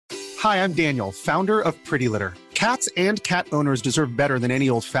Hi, I'm Daniel, founder of Pretty Litter. Cats and cat owners deserve better than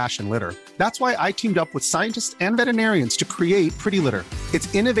any old-fashioned litter. That's why I teamed up with scientists and veterinarians to create Pretty Litter.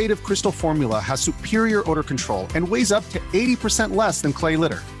 Its innovative crystal formula has superior odor control and weighs up to 80% less than clay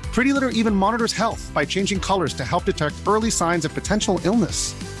litter. Pretty Litter even monitors health by changing colors to help detect early signs of potential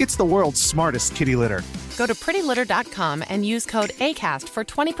illness. It's the world's smartest kitty litter. Go to prettylitter.com and use code ACAST for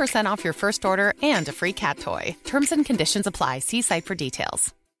 20% off your first order and a free cat toy. Terms and conditions apply. See site for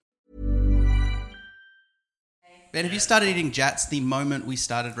details. Ben, have you started eating Jats the moment we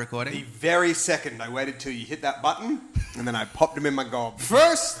started recording? The very second I waited till you hit that button, and then I popped them in my gob.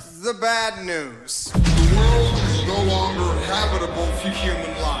 First, the bad news. The world is no longer habitable for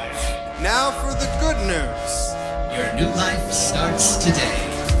human life. Now for the good news. Your new life starts today.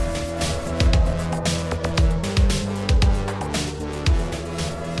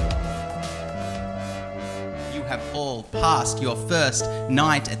 Have all passed your first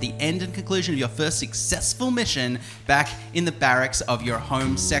night at the end and conclusion of your first successful mission back in the barracks of your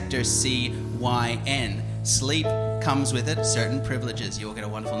home sector CYN. Sleep comes with it certain privileges. You'll get a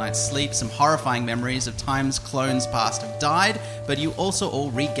wonderful night's sleep, some horrifying memories of times clones past have died, but you also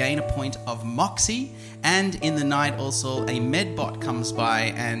all regain a point of moxie, and in the night also a medbot comes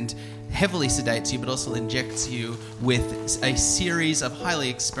by and heavily sedates you, but also injects you with a series of highly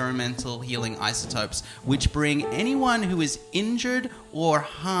experimental healing isotopes, which bring anyone who is injured or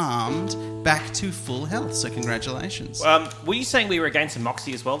harmed back to full health. So congratulations. Were you saying we regained some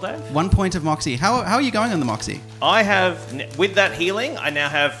moxie as well, Dave? 1 point of moxie. How are you going on the moxie? I have, with that healing, I now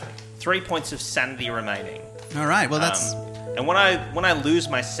have 3 points of sanity remaining. All right, well that's... and when I lose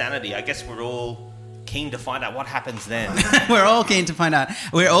my sanity, I guess we're all keen to find out what happens then. We're all keen to find out.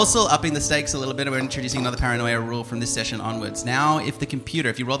 We're also upping the stakes a little bit. We're introducing another paranoia rule from this session onwards. Now,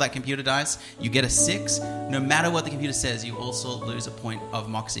 if you roll that computer dice, you get a 6. No matter what the computer says, you also lose a point of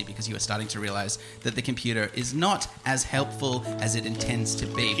moxie because you are starting to realize that the computer is not as helpful as it intends to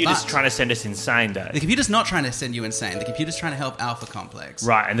be. The computer's trying to send us insane, Dave. The computer's not trying to send you insane. The computer's trying to help Alpha Complex.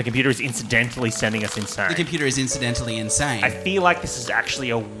 Right, and the computer is incidentally sending us insane. The computer is incidentally insane. I feel like this is actually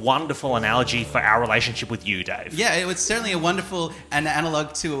a wonderful analogy for our relationship with you, Dave. Yeah, it was certainly a wonderful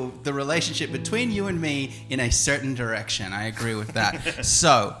analog to the relationship between you and me in a certain direction. I agree with that.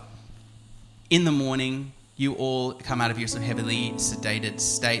 So, in the morning, you all come out of your sort of heavily sedated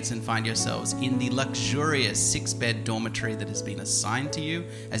states and find yourselves in the luxurious 6-bed dormitory that has been assigned to you.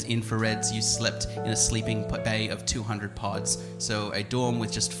 As infrareds, you slept in a sleeping bay of 200 pods. So a dorm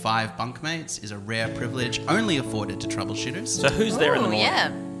with just 5 bunkmates is a rare privilege only afforded to troubleshooters. So who's there in the morning?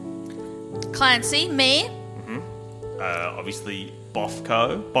 Yeah. Clancy, me. Obviously,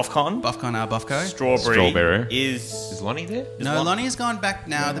 Bofcon, our Bofco. Strawberry. Is Lonnie there? No, Lonnie has gone back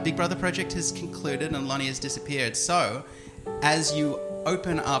now. The Big Brother project has concluded and Lonnie has disappeared. So, as you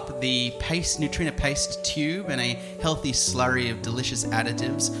open up the Neutrino paste tube and a healthy slurry of delicious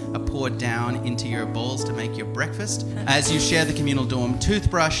additives are poured down into your bowls to make your breakfast, as you share the communal dorm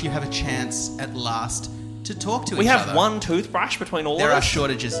toothbrush, you have a chance at last to talk to each other. We have one toothbrush between all of us? There are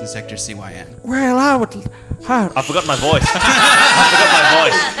shortages in Sector CYN. Well, I forgot my voice.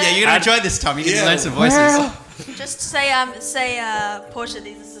 Yeah, you're going to enjoy this, Tom. You get to learn some voices. Well, Just say, Portia,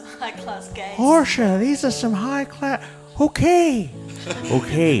 these are some high-class gays. Portia, these are some high class. Okay.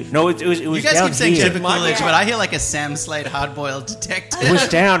 No, it was You guys down keep saying here. typical English, but I hear like a Sam Slade hard-boiled detective. It was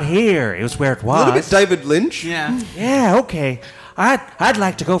down here. It was where it was. A little bit David Lynch. Yeah. Yeah, okay. I'd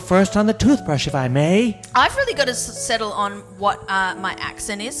like to go first on the toothbrush, if I may. I've really got to settle on what my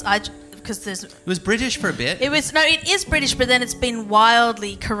accent is. Because there's... It was British for a bit. It is British, but then it's been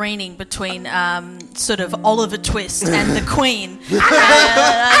wildly careening between sort of Oliver Twist and the Queen.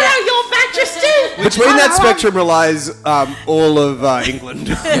 Hello, Your Majesty! Between that spectrum relies all of England.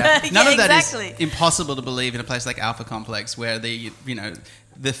 Yeah. None of that exactly. is impossible to believe in a place like Alpha Complex, where the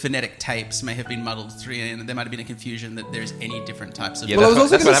phonetic tapes may have been muddled through, and there might have been a confusion that there's any different types of... Well, I was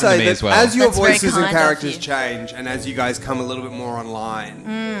also going to say that as your That's very voices and kind of characters you. change, and as you guys come a little bit more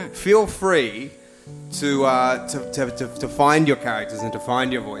online, feel free to find your characters and to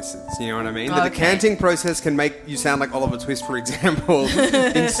find your voices. You know what I mean? The decanting process can make you sound like Oliver Twist, for example,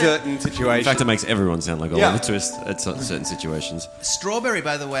 in certain situations. In fact, it makes everyone sound like Oliver Twist at certain situations. Strawberry,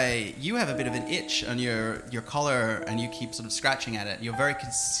 by the way, you have a bit of an itch on your collar, and you keep sort of scratching at it. You're very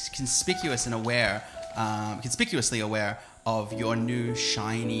conspicuously aware of your new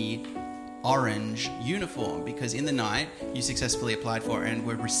shiny orange uniform, because in the night you successfully applied for and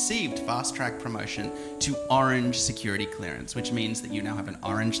were received fast track promotion to orange security clearance, which means that you now have an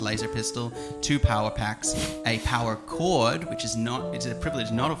orange laser pistol, 2 power packs, a power cord, which is a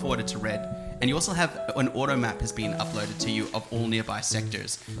privilege not afforded to red And you also have an auto map has been uploaded to you of all nearby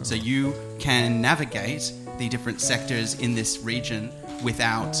sectors. So you can navigate the different sectors in this region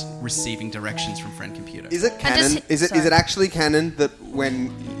without receiving directions from Friend Computer. Is it canon? Is it actually canon that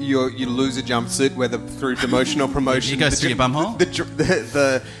when you lose a jumpsuit, whether through demotion or promotion, it goes through your bumhole?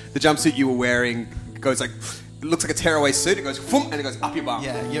 The jumpsuit you were wearing goes like... It looks like a tearaway suit. It goes and it goes up your bum.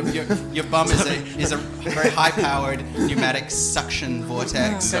 Yeah, your bum is a very high-powered pneumatic suction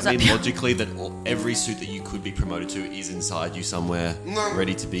vortex. Does that mean logically that every suit that you could be promoted to is inside you somewhere,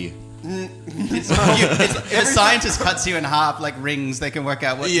 ready to be... If a scientist cuts you in half like rings, they can work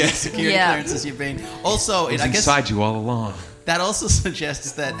out what security clearances you've been. Also, I guess inside you all along. That also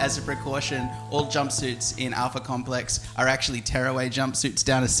suggests that, as a precaution, all jumpsuits in Alpha Complex are actually tearaway jumpsuits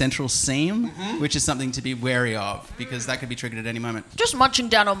down a central seam, which is something to be wary of, because that could be triggered at any moment. Just munching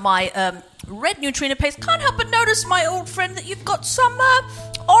down on my red neutrino paste, can't help but notice, my old friend, that you've got some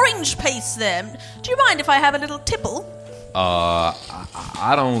orange paste there. Do you mind if I have a little tipple?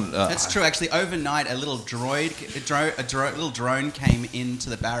 I don't... That's true, actually. Overnight, a little little drone came into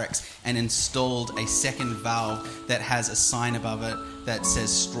the barracks and installed a second valve that has a sign above it that says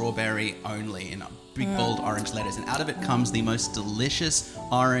strawberry only in big bold orange letters, and out of it comes the most delicious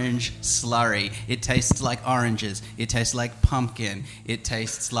orange slurry. It tastes like oranges. It tastes like pumpkin. It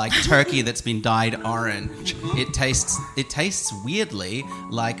tastes like turkey that's been dyed orange. It tastes weirdly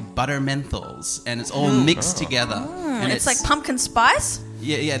like butter menthols, and it's all mixed together. And it's like pumpkin spice?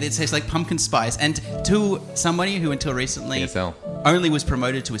 Yeah, it tastes like pumpkin spice. And to somebody who until recently only was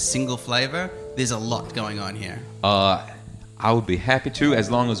promoted to a single flavor, there's a lot going on here. I would be happy to,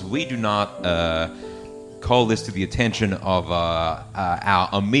 as long as we do not call this to the attention of our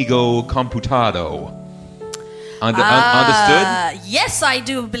amigo computado. Understood? Yes, I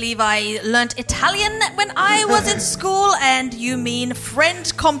do believe I learnt Italian when I was in school, and you mean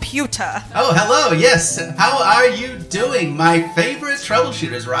friend computer. Oh, hello, yes. How are you doing? My favorite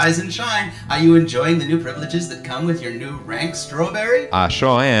troubleshooters rise and shine. Are you enjoying the new privileges that come with your new rank, Strawberry? I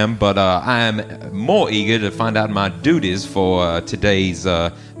sure am, but I am more eager to find out my duties for today's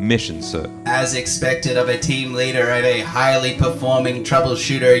mission, sir. As expected of a team leader of a highly performing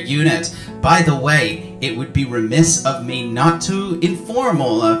troubleshooter unit. By the way, it would be remiss of me not to inform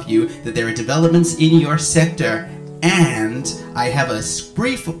all of you that there are developments in your sector, and I have a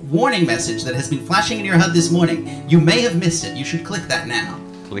brief warning message that has been flashing in your HUD this morning. You may have missed it. You should click that now.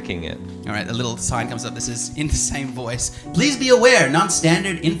 Clicking it. All right, a little sign comes up. This is in the same voice. Please be aware,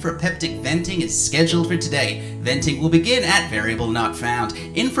 non-standard infrapeptic venting is scheduled for today. Venting will begin at variable not found.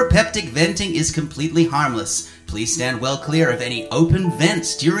 Infrapeptic venting is completely harmless. Please stand well clear of any open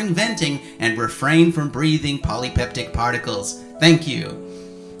vents during venting and refrain from breathing polypeptic particles. Thank you.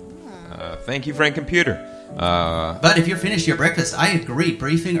 Thank you, Frank Computer. But if you're finished your breakfast, I agree.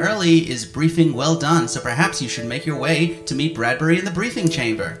 Briefing early is briefing well done, so perhaps you should make your way to meet Bradbury in the briefing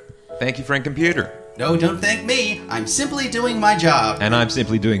chamber. Thank you, Frank Computer. No, don't thank me. I'm simply doing my job. And I'm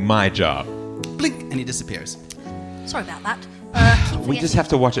simply doing my job. Blink, and he disappears. Sorry about that. We just have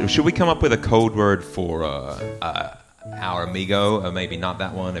to watch it. Should we come up with a code word for our amigo? Or maybe not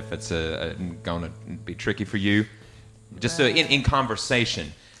that one if it's going to be tricky for you. Just in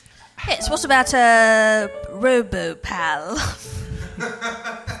conversation. Yes, what about Robo-Pal?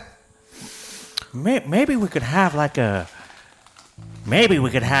 Maybe we could have like a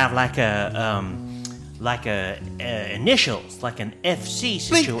initials, like an FC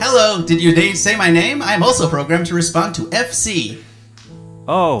situation. Blink, hello, did you say my name? I'm also programmed to respond to FC.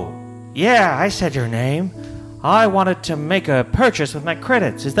 Oh, yeah, I said your name. I wanted to make a purchase with my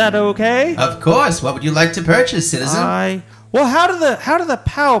credits. Is that okay? Of course. What would you like to purchase, citizen? Well, how do the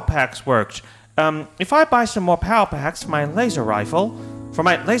POW packs work? If I buy some more POW packs for my laser rifle, for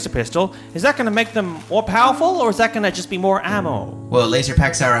my laser pistol, is that going to make them more powerful, or is that going to just be more ammo? Well, laser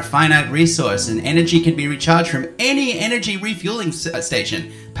packs are a finite resource, and energy can be recharged from any energy refueling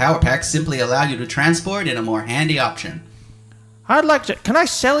station. Power packs simply allow you to transport in a more handy option. I'd like to... Can I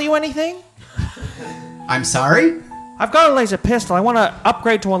sell you anything? I'm sorry? I've got a laser pistol. I want to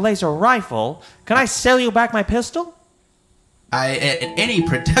upgrade to a laser rifle. Can I sell you back my pistol? At any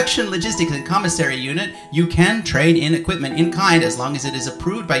production, logistics, and commissary unit, you can trade in equipment in kind as long as it is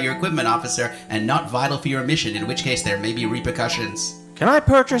approved by your equipment officer and not vital for your mission, in which case there may be repercussions. Can I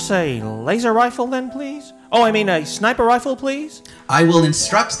purchase a laser rifle then, please? Oh, I mean a sniper rifle, please? I will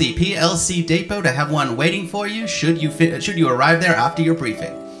instruct the PLC depot to have one waiting for you should you arrive there after your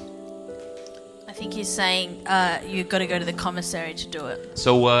briefing. I think he's saying you've got to go to the commissary to do it.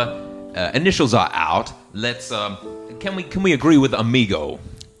 So, initials are out. Let's... Can we agree with amigo?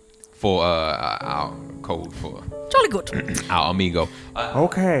 for our code for Jolly good. our amigo.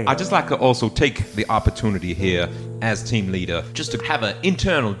 Okay. I'd just like to also take the opportunity here as team leader just to have an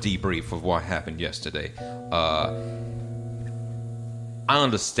internal debrief of what happened yesterday. I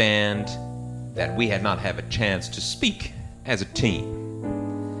understand that we had not had a chance to speak as a team.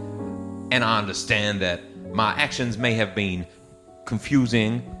 And I understand that my actions may have been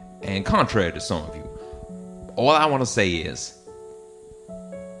confusing and contrary to some of you. All I want to say is,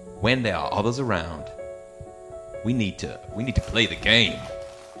 when there are others around, we need to play the game.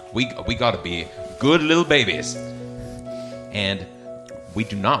 We got to be good little babies. And we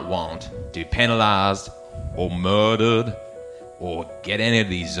do not want to be penalized or murdered or get any of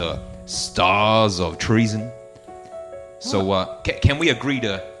these stars of treason. So can we agree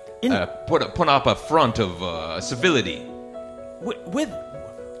to put up a front of civility? With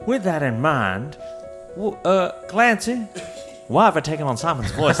that in mind, Clancy, why have I taken on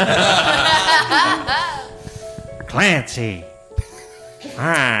Simon's voice there? Clancy.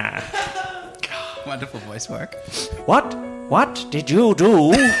 Wonderful voice work. What did you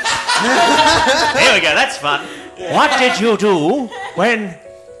do? There we go, that's fun. What did you do when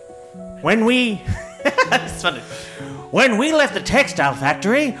we... That's funny. When we left the textile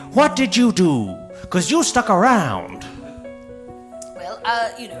factory, what did you do? Because you stuck around. Well,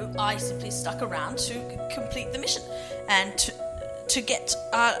 I simply stuck around to complete the mission. And to get...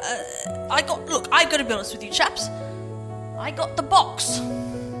 I've got to be honest with you, chaps. I got the box.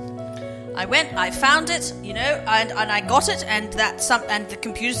 I went, I found it, and I got it, and and the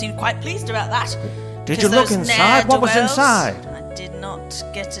computer seemed quite pleased about that. Did you look inside? What was inside? I did not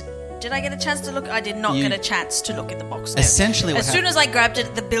get it. Did I get a chance to look? I did not get a chance to look in the box. No. Essentially, as soon as I grabbed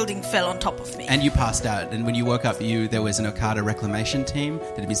it, the building fell on top of me. And you passed out. And when you woke up, there was an Okada reclamation team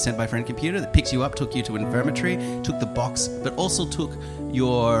that had been sent by Friend Computer that picked you up, took you to infirmary, took the box, but also took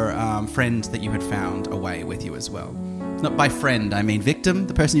your friend that you had found away with you as well. Not by friend, I mean victim,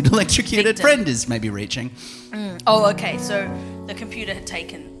 the person you'd electrocuted. Victim. Friend is maybe reaching. Oh, okay. So the computer had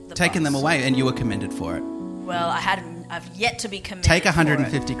taken them away, and you were commended for it. Well, I've yet to be commended. Take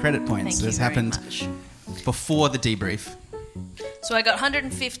 150 credit points. Thank this you happened much. Before the debrief. So I got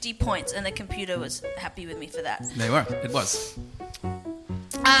 150 points, and the computer was happy with me for that. They were. It was.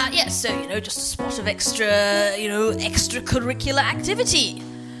 Yes. So just a spot of extracurricular activity.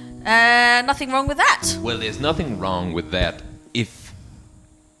 Nothing wrong with that. Well, there's nothing wrong with that if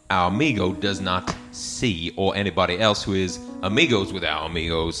our amigo does not see, or anybody else who is amigos with our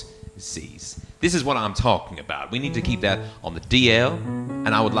amigos sees. This is what I'm talking about. We need to keep that on the DL, and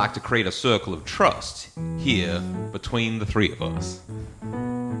I would like to create a circle of trust here between the three of us.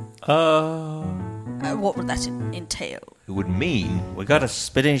 What would that entail? It would mean we gotta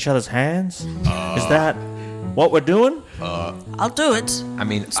spit in each other's hands? Is that what we're doing? I'll do it. I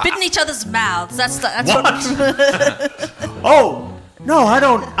mean, spit in each other's mouths. That's what? Oh no, I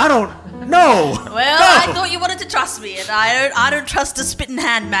don't know. Well, no. I thought you wanted to trust me, and I don't trust a spitting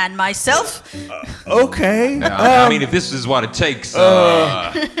hand man myself. Okay. I mean, if this is what it takes.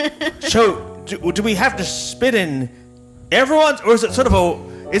 So, do we have to spit in everyone's, or is it sort of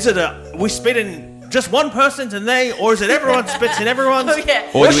we spit in just one person's and they, or is it everyone spits in everyone's? Oh yeah.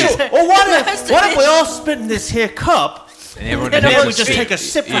 Or what if we all spit in this here cup, and then we just take a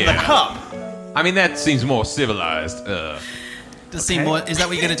sip from the cup? I mean, that seems more civilized. Does seem more. Is that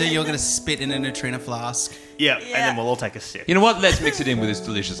what you're going to do? You're going to spit in a neutrino flask? Yeah, and then we'll all take a sip. You know what? Let's mix it in with this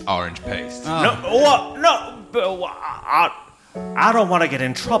delicious orange paste. Oh. I don't want to get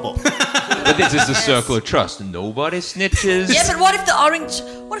in trouble. But this is the circle of trust. Nobody snitches. Yeah, but what if the orange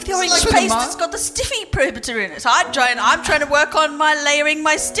paste has got the stiffy prohibitor in it? I'm trying to work on layering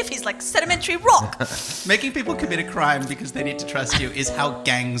my stiffies like sedimentary rock. Making people commit a crime because they need to trust you is how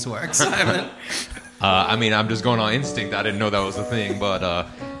gangs work, Simon. I mean, I'm just going on instinct. I didn't know that was a thing, but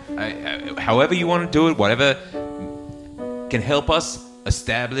however you want to do it, whatever can help us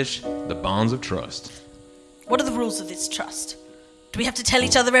establish the bonds of trust. What are the rules of this trust? Do we have to tell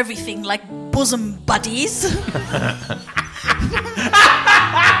each other everything like bosom buddies?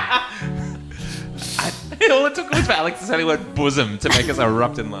 All it took was for Alex to say the word bosom to make us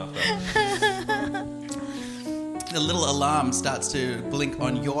erupt in laughter. The little alarm starts to blink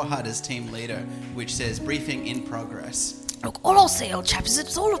on your HUD as team leader, which says briefing in progress. Look, all I'll say, old chap, is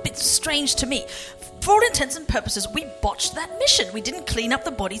it's all a bit strange to me. For all intents and purposes, we botched that mission. We didn't clean up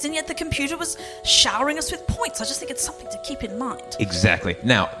the bodies, and yet the computer was showering us with points. I just think it's something to keep in mind. Exactly.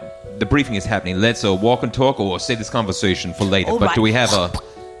 Now, the briefing is happening. Let's walk and talk, or save this conversation for later. All but right. do we have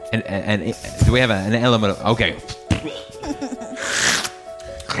an element of... Okay.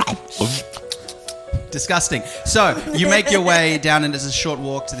 Disgusting. So, you make your way down, and it's a short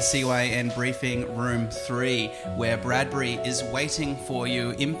walk to the CYN briefing room 3, where Bradbury is waiting for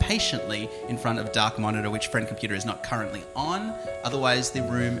you impatiently in front of Dark Monitor, which Friend Computer is not currently on. Otherwise, the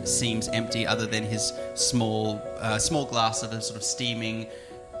room seems empty, other than his small glass of a sort of steaming...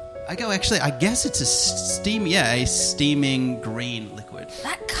 I guess it's a steaming green liquid.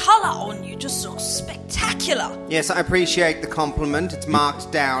 That colour on you just looks spectacular. Yes, I appreciate the compliment. It's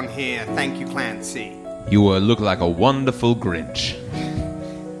marked down here. Thank you, Clancy. You look like a wonderful Grinch.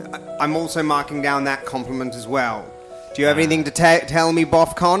 I'm also marking down that compliment as well. Do you have anything to tell me,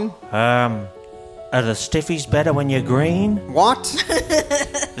 Bofcon? Are the stiffies better when you're green? What?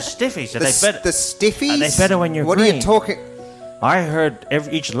 The stiffies, are they better? The stiffies? Are they better when you're green? What are you talking... I heard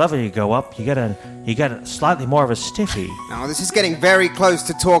each level you go up, you get a slightly more of a stiffy. No, this is getting very close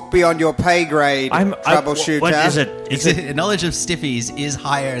to talk beyond your pay grade, troubleshooter. What is it? Is it knowledge of stiffies is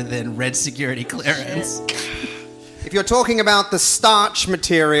higher than red security clearance. If you're talking about the starch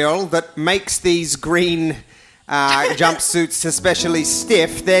material that makes these green jumpsuits especially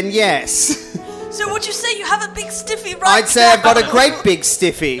stiff, then yes. So would you say you have a big stiffy right I'd say now? I've got a great big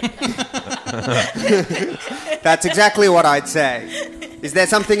stiffy. That's exactly what I'd say. Is there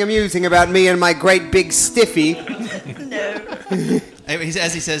something amusing about me and my great big stiffy? No.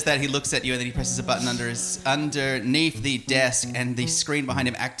 As he says that, he looks at you and then he presses a button underneath the desk, and the screen behind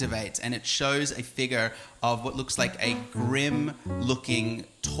him activates, and it shows a figure of what looks like a grim-looking,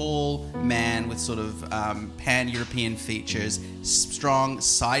 tall man with sort of pan-European features, strong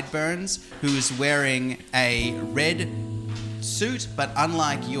sideburns, who is wearing a red suit, but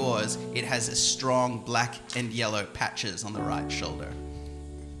unlike yours, it has a strong black and yellow patches on the right shoulder.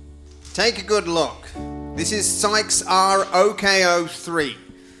 Take a good look. This is Sykes R. OKO3,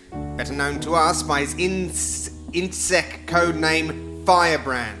 better known to us by his INSEC code name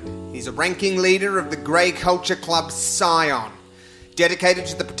Firebrand. He's a ranking leader of the Grey Culture Club Scion, dedicated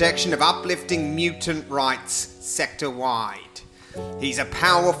to the protection of uplifting mutant rights sector-wide. He's a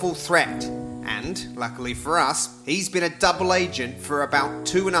powerful threat, and, luckily for us, he's been a double agent for about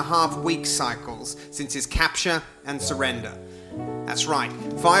 2.5 week cycles since his capture and surrender. That's right,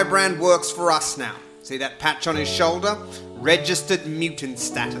 Firebrand works for us now. See that patch on his shoulder? Registered mutant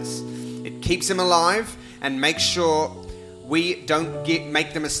status. It keeps him alive and makes sure we don't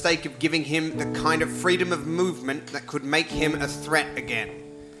make the mistake of giving him the kind of freedom of movement that could make him a threat again.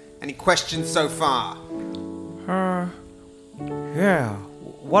 Any questions so far? Yeah.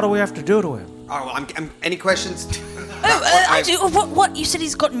 What do we have to do to him? Oh, any questions? I do. What? You said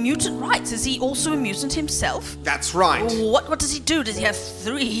he's got mutant rights. Is he also a mutant himself? That's right. What does he do? Does he have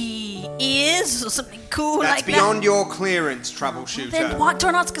 3 ears or something cool That's like that? That's beyond your clearance, troubleshooter. Then why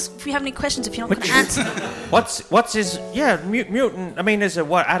don't ask us if you have any questions if you're not going to answer them? What's his mutant? I mean, is it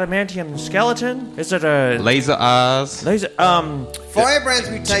what, adamantium skeleton? Is it a laser eyes? Firebrand's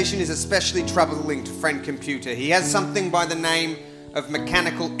mutation is especially troubling to Friend Computer. He has something by the name of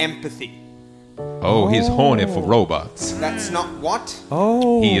mechanical empathy. Oh, he's horny for robots. That's not what?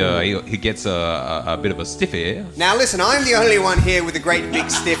 Oh. He gets a bit of a stiffy. Now listen, I'm the only one here with a great big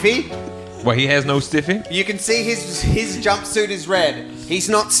stiffy. Well, he has no stiffy? You can see his jumpsuit is red. He's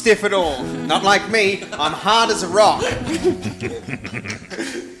not stiff at all. Not like me. I'm hard as a rock.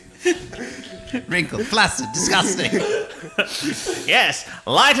 Wrinkled, flaccid, disgusting. Yes,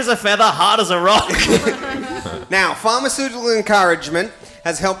 light as a feather, hard as a rock. Now, pharmaceutical encouragement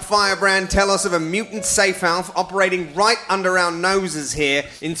has helped Firebrand tell us of a mutant safe house operating right under our noses here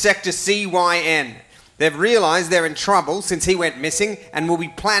in Sector CYN. They've realised they're in trouble since he went missing and will be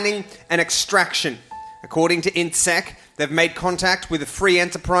planning an extraction. According to INSEC, they've made contact with a Free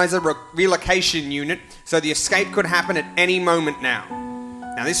Enterpriser relocation unit, so the escape could happen at any moment now.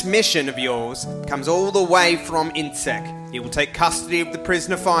 Now, this mission of yours comes all the way from INSEC. It will take custody of the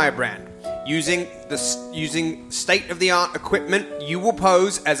prisoner Firebrand. Using state-of-the-art equipment, you will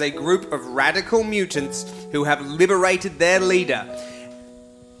pose as a group of radical mutants who have liberated their leader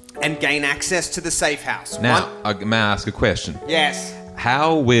and gain access to the safe house. Now, may I ask a question? Yes.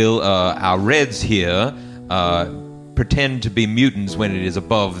 How will our Reds here pretend to be mutants when it is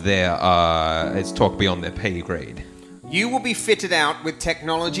above their, it's talk beyond their pay grade? You will be fitted out with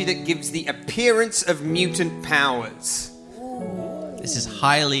technology that gives the appearance of mutant powers. This is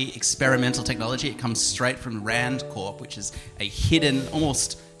highly experimental technology. It comes straight from Rand Corp, which is a hidden,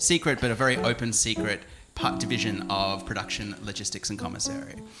 almost secret, but a very open secret division of production, logistics, and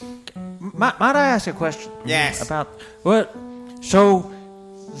commissary. Might I ask a question? Yes. About what? So,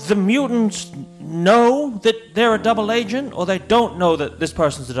 the mutants know that they're a double agent, or they don't know that this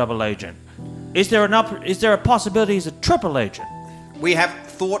person's a double agent? Is there a possibility he's a triple agent? We have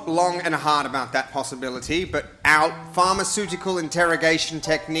thought long and hard about that possibility, but our pharmaceutical interrogation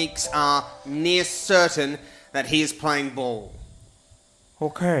techniques are near certain that he is playing ball.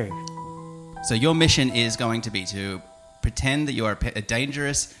 Okay. So your mission is going to be to pretend that you are a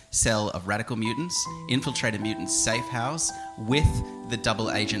dangerous cell of radical mutants, infiltrate a mutant safe house with the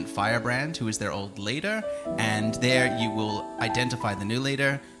double agent Firebrand, who is their old leader, and there you will identify the new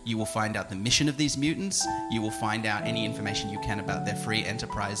leader. You will find out the mission of these mutants. You will find out any information you can about their free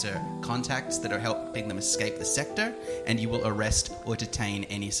enterpriser contacts that are helping them escape the sector, and you will arrest or detain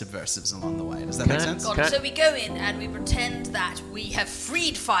any subversives along the way. Does that make sense? So we go in and we pretend that we have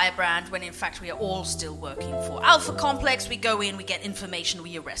freed Firebrand when in fact we are all still working for Alpha Complex. We go in, we get information,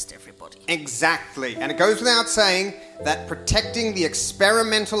 we arrest everybody. Exactly. And it goes without saying that protecting the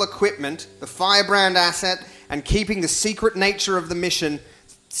experimental equipment, the Firebrand asset, and keeping the secret nature of the mission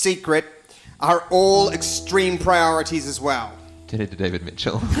secret are all extreme priorities as well. Did it to David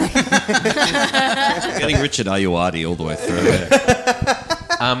Mitchell. Getting Richard Ayoade all the way through.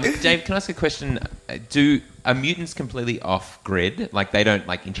 Dave, can I ask a question? Are mutants completely off-grid? Like, they don't,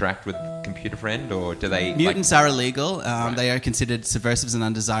 interact with Computer Friend, or do they... Mutants are illegal. They are considered subversives and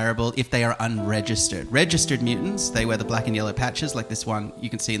undesirable if they are unregistered. Registered mutants, they wear the black and yellow patches, like this one you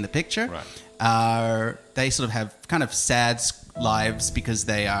can see in the picture. Right. They sort of have kind of sad lives because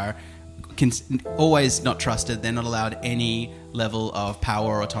they are always not trusted. They're not allowed any level of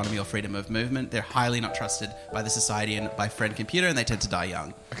power, autonomy, or freedom of movement. They're highly not trusted by the society and by Friend Computer, and they tend to die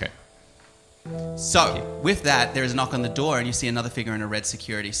young. Okay. So, with that, there is a knock on the door, and you see another figure in a red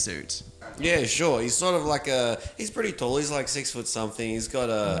security suit. Yeah, sure. He's sort of like he's pretty tall. He's like 6 foot something. He's got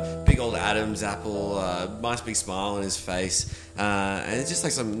a big old Adam's apple, nice big smile on his face, and it's just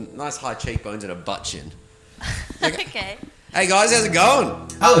like some nice high cheekbones and a butt chin. Okay. Hey guys, how's it going?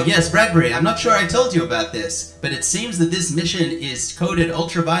 Oh yes, Bradbury, I'm not sure I told you about this, but it seems that this mission is coded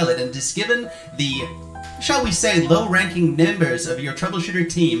ultraviolet and is given the, shall we say, low-ranking members of your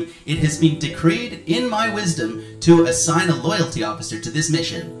troubleshooter team. It has been decreed in my wisdom to assign a loyalty officer to this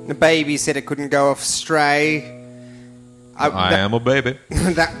mission. The baby said it couldn't go off stray. I am a baby.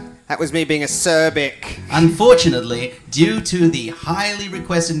 That was me being acerbic. Unfortunately, due to the highly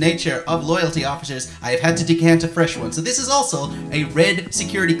requested nature of loyalty officers, I have had to decant a fresh one. So this is also a red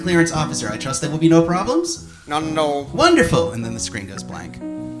security clearance officer. I trust there will be no problems? None at all. Wonderful. And then the screen goes blank.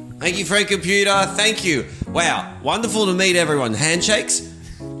 Thank you, Friend Computer. Thank you. Wow, wonderful to meet everyone. Handshakes?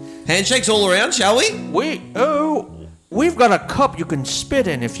 Handshakes all around, shall we? We've got a cup you can spit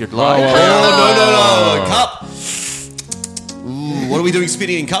in if you'd like. No. Cup. What are we doing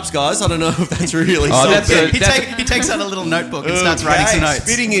spitting in cups, guys? I don't know if that's really something. He takes out a little notebook and starts writing some notes.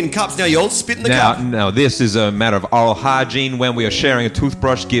 Spitting in cups. Now, you all spit in the cup. Now, this is a matter of oral hygiene when we are sharing a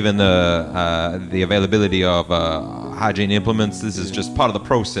toothbrush, given the availability of hygiene implements. This is just part of the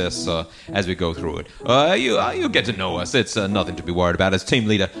process as we go through it. You'll get to know us. It's nothing to be worried about. As team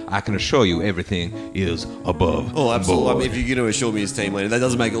leader, I can assure you everything is above Oh, absolutely. board. I mean, if you're going to assure me as team leader, that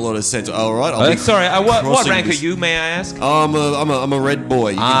doesn't make a lot of sense. All right. Sorry, what rank are you, may I ask? I'm a red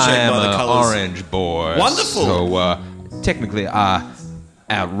boy. You can check by the colours. I'm an orange boy. Wonderful. So, technically, I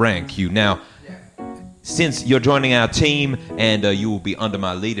outrank you. Now, since you're joining our team and you will be under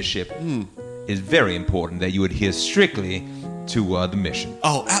my leadership, it's very important that you adhere strictly to the mission.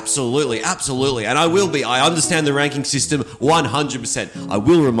 Oh, absolutely. And I will be. I understand the ranking system 100%. I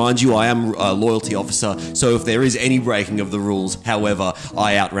will remind you I am a loyalty officer, so if there is any breaking of the rules, however,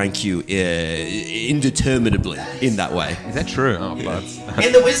 I outrank you indeterminably in that way. Is that true? Oh, buds.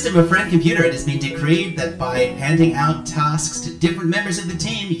 In the wisdom of Friend Computer, it has been decreed that by handing out tasks to different members of the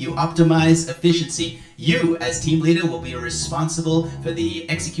team, you optimize efficiency. You, as team leader, will be responsible for the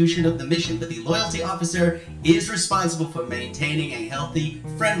execution of the mission, but the loyalty officer is responsible for maintaining a healthy,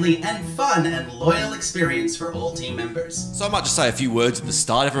 friendly, and fun and loyal experience for all team members. So I might just say a few words at the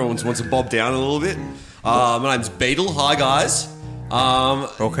start. Everyone wants to bob down a little bit. My name's Beetle. Hi, guys.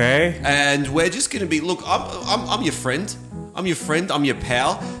 Okay. And we're just going to be... Look, I'm your friend. I'm your friend. I'm your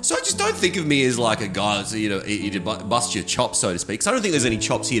pal. So just don't think of me as like a guy that's, here to bust your chops, so to speak. Because I don't think there's any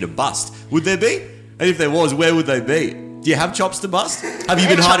chops here to bust. Would there be? And if there was, where would they be? Do you have chops to bust? Have you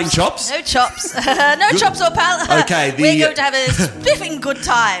been hiding chops? No chops. No chops or pal. Okay, we're going to have a spiffing good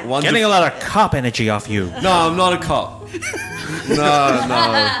time. Getting a lot of cop energy off you. No, I'm not a cop. No,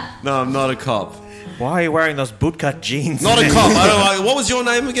 I'm not a cop. Why are you wearing those bootcut jeans? Not a cop. I don't like. What was your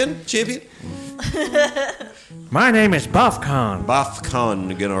name again, champion? My name is Buffcon.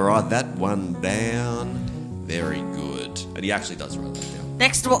 Buffcon. Gonna write that one down. Very good. And he actually does write that down.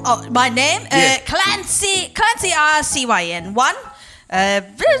 Next, my name, Clancy RCYN1.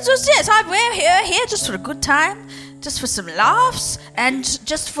 Yes, we're here just for a good time. just for some laughs and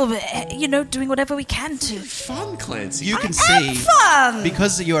just for, doing whatever we can to. Fun, Clancy. You can see, fun.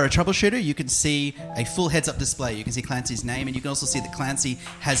 because you're a troubleshooter, you can see a full heads-up display. You can see Clancy's name, and you can also see that Clancy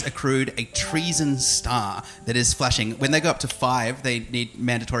has accrued a treason star that is flashing. When they go up to 5, they need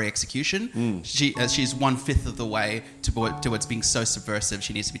mandatory execution. She's 1/5 of the way towards being so subversive,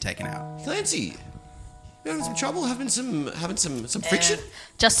 she needs to be taken out. Clancy, you having some trouble? Having some friction?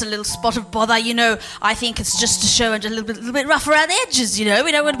 Just a little spot of bother, I think it's just to show a little bit rough around the edges, We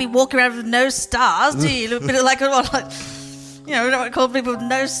don't want to be walking around with no stars, do you? A little bit like, we don't want to call people with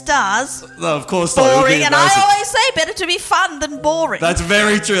no stars. No, of course not. Boring, and I always say better to be fun than boring. That's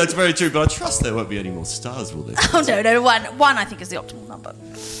very true, but I trust there won't be any more stars, will there? Oh, no, one I think is the optimal number.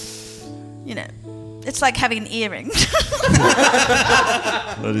 It's like having an earring.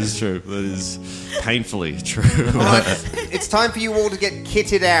 That is true. That is painfully true. Right, it's time for you all to get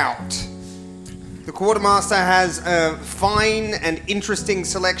kitted out. The Quartermaster has a fine and interesting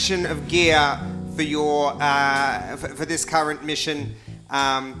selection of gear for your for this current mission.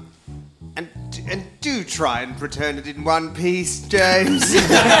 And do try and return it in one piece, James. All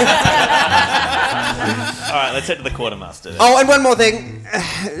right, let's head to the Quartermaster. Oh, and one more thing.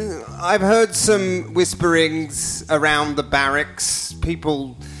 I've heard some whisperings around the barracks.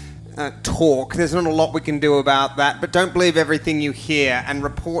 People talk. There's not a lot we can do about that, but don't believe everything you hear and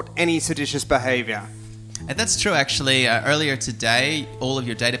report any seditious behaviour. And that's true, actually. Earlier today, all of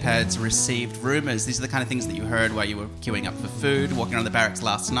your data pads received rumours. These are the kind of things that you heard while you were queuing up for food, walking around the barracks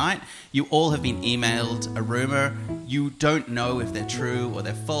last night. You all have been emailed a rumour. You don't know if they're true or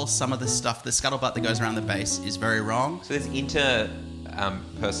they're false. Some of the stuff, the scuttlebutt that goes around the base is very wrong. So there's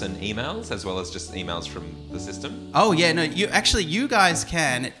person emails as well as just emails from the system? Oh, yeah, no, you guys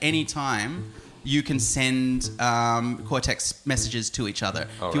can at any time. You can send Cortex messages to each other.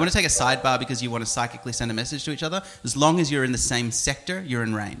 If you want to take a sidebar because you want to psychically send a message to each other, as long as you're in the same sector, you're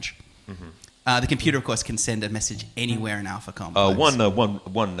in range. Mm-hmm. The computer, of course, can send a message anywhere in Alpha Complex. One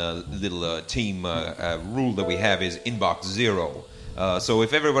little team rule that we have is inbox 0. So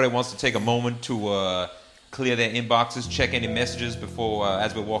if everybody wants to take a moment to clear their inboxes, check any messages before,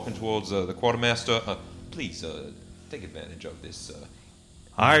 as we're walking towards the Quartermaster, please take advantage of this.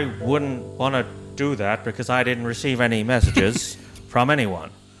 I wouldn't want to do that because I didn't receive any messages from anyone.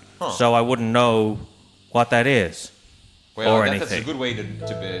 So I wouldn't know what that is. Well, that's a good way to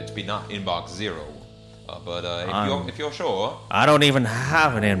be not inbox 0. But if you're sure... I don't even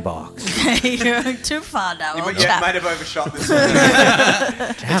have an inbox. You're too far now, You might have overshot this one.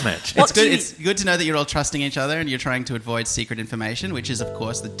 Damn it. It's good to know that you're all trusting each other and you're trying to avoid secret information, which is, of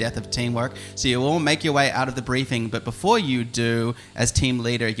course, the death of teamwork. So you all make your way out of the briefing, but before you do, as team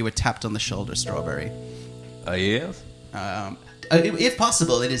leader, you were tapped on the shoulder, Strawberry. Yes? If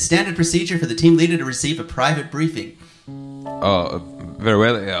possible, it is standard procedure for the team leader to receive a private briefing. Very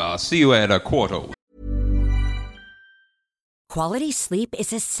well. I'll see you at a quarter. Quality sleep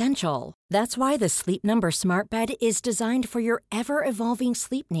is essential. That's why the Sleep Number Smart Bed is designed for your ever-evolving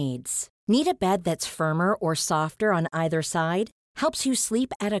sleep needs. Need a bed that's firmer or softer on either side? Helps you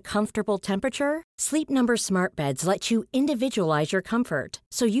sleep at a comfortable temperature? Sleep Number Smart Beds let you individualize your comfort,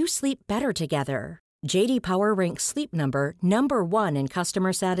 so you sleep better together. J.D. Power ranks Sleep Number number 1 in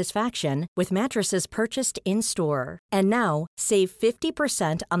customer satisfaction with mattresses purchased in-store. And now, save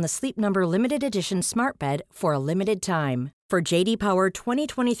 50% on the Sleep Number Limited Edition Smart Bed for a limited time. For J.D. Power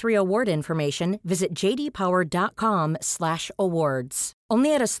 2023 award information, visit jdpower.com/awards.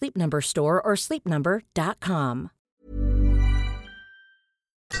 Only at a Sleep Number store or sleepnumber.com.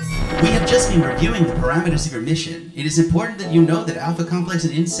 We have just been reviewing the parameters of your mission. It is important that you know that Alpha Complex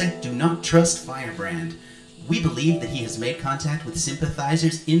and Insect do not trust Firebrand. We believe that he has made contact with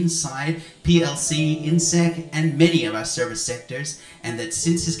sympathizers inside PLC, INSEC, and many of our service sectors, and that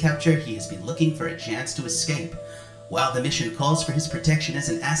since his capture, he has been looking for a chance to escape. While the mission calls for his protection as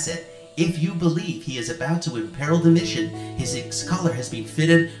an asset, if you believe he is about to imperil the mission, his collar has been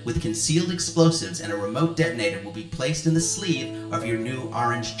fitted with concealed explosives and a remote detonator will be placed in the sleeve of your new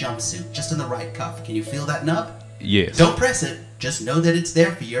orange jumpsuit, just on the right cuff. Can you feel that nub? Yes. Don't press it, just know that it's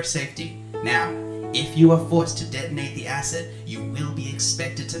there for your safety. Now, if you are forced to detonate the asset, you will be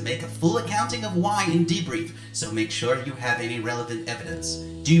expected to make a full accounting of why in debrief, so make sure you have any relevant evidence.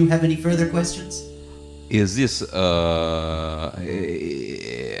 Do you have any further questions? Is this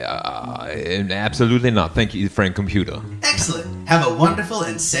absolutely not? Thank you, friend computer. Excellent. Have a wonderful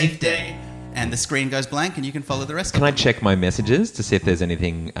and safe day. And the screen goes blank, and you can follow the rest. Can I check my messages to see if there's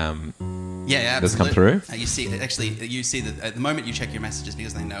anything that's come through? You see that at the moment you check your messages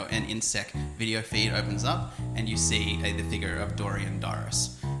because they know an INSEC video feed opens up, and you see the figure of Dorian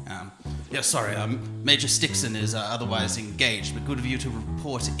Doris. Yeah, sorry, Major Stixon is otherwise engaged, but good of you to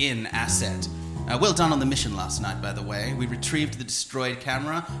report in, Asset. Well done on the mission last night, by the way. We retrieved the destroyed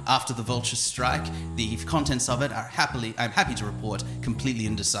camera after the Vulture strike. The contents of it are I'm happy to report, completely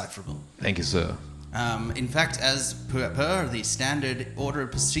indecipherable. Thank you, sir. In fact, as per the standard order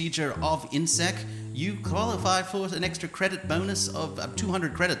of procedure of INSEC, you qualify for an extra credit bonus of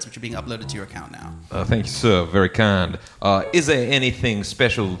 200 credits, which are being uploaded to your account now. Thank you, sir. Very kind. Is there anything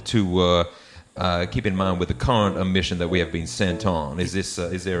special to keep in mind with the current mission that we have been sent on? Is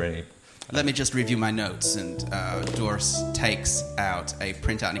there any... Let me just review my notes, and Doris takes out a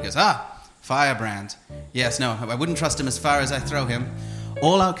printout and he goes, Firebrand. Yes, no, I wouldn't trust him as far as I throw him.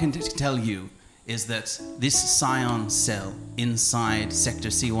 All I can tell you is that this Scion cell inside Sector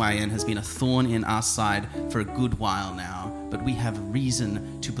CYN has been a thorn in our side for a good while now, but we have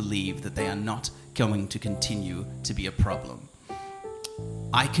reason to believe that they are not going to continue to be a problem.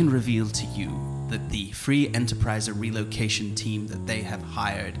 I can reveal to you that the Free Enterpriser relocation team that they have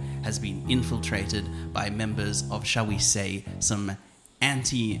hired has been infiltrated by members of, shall we say, some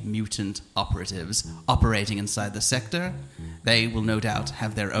anti-mutant operatives operating inside the sector. They will no doubt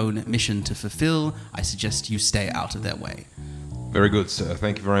have their own mission to fulfill. I suggest you stay out of their way. Very good, sir.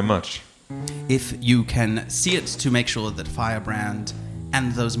 Thank you very much. If you can see it to make sure that Firebrand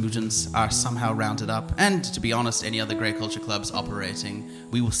and those mutants are somehow rounded up, and to be honest, any other Grey Culture clubs operating,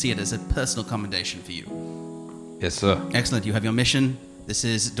 we will see it as a personal commendation for you. Yes, sir. Excellent. You have your mission. This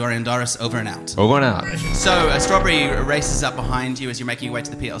is Dorian Doris, over and out. Over and out. So, Strawberry races up behind you as you're making your way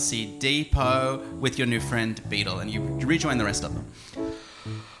to the PLC depot with your new friend, Beetle, and you rejoin the rest of them.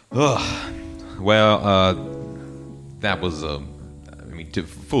 Well, that was,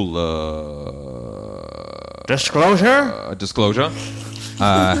 full, Disclosure? Disclosure.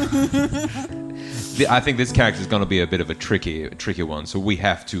 I think this character is going to be a bit of a tricky one, so we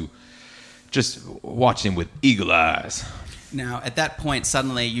have to just watch him with eagle eyes. Now, at that point,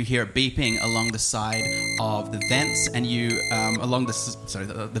 suddenly you hear beeping along the side of the vents, and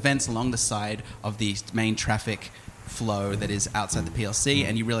the vents along the side of the main traffic flow that is outside the PLC,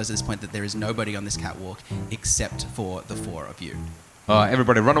 and you realize at this point that there is nobody on this catwalk except for the four of you.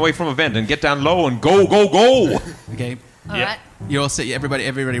 Everybody run away from a vent and get down low and go, go, go! Okay. All right. You also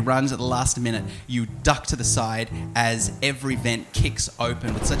everybody runs at the last minute. You duck to the side as every vent kicks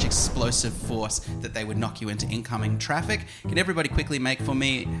open with such explosive force that they would knock you into incoming traffic. Can everybody quickly make for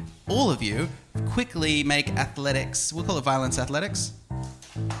me, all of you, quickly make athletics? We'll call it violence athletics.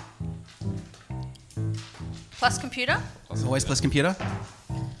 Plus computer? Always plus computer.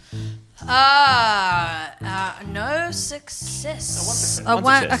 No success.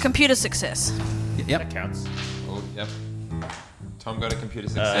 One A computer success. Yep. That counts. Oh, yep. Tom got a computer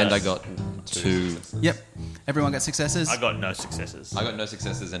success. And I got 2. Yep. Everyone got successes? I got no successes. I got no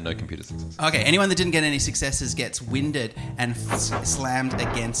successes and no computer successes. Okay, anyone that didn't get any successes gets winded and slammed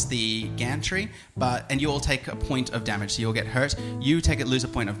against the gantry, and you all take a point of damage, so you'll get hurt. You lose a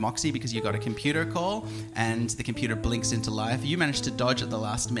point of moxie because you got a computer call, and the computer blinks into life. You managed to dodge at the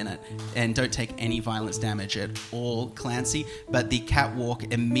last minute and don't take any violence damage at all, Clancy, but the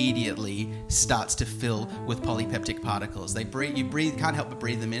catwalk immediately starts to fill with polypeptic particles. You can't help but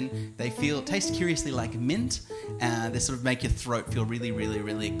breathe them in. They taste curiously like mint, and they sort of make your throat feel really, really,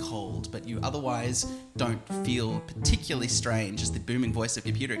 really cold, but you otherwise don't feel particularly strange as the booming voice of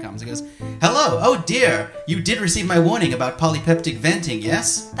computer comes and goes, "Hello, oh dear, you did receive my warning about polypeptic venting,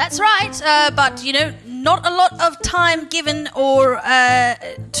 yes?" That's right, but, not a lot of time given or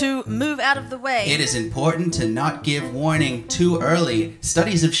to move out of the way. It is important to not give warning too early.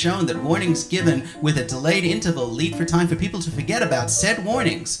 Studies have shown that warnings given with a delayed interval lead for time for people to forget about said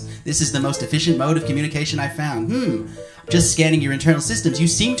warnings. This is the most efficient mode of communication I found. Just scanning your internal systems, you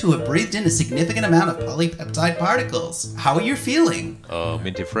seem to have breathed in a significant amount of polypeptide particles. How are you feeling?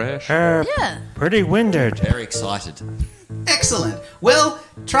 Minty fresh. Yeah. Pretty winded. Very excited. Excellent. Well,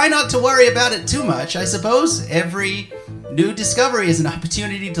 try not to worry about it too much, I suppose. Every new discovery is an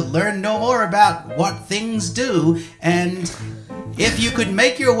opportunity to learn no more about what things do, and if you could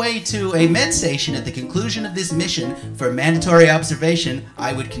make your way to a med station at the conclusion of this mission for mandatory observation,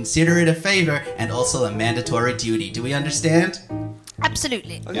 I would consider it a favor and also a mandatory duty. Do we understand?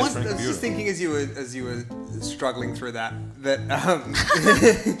 Absolutely. I was just thinking as you were struggling through that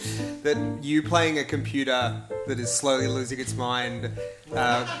that you playing a computer that is slowly losing its mind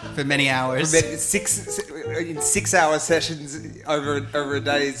for many hours, in 6 hour sessions over a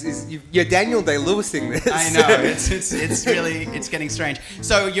day you're Daniel Day-Lewising this. I know it's really getting strange.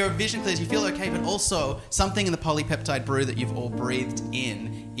 So your vision clears, you feel okay, but also something in the polypeptide brew that you've all breathed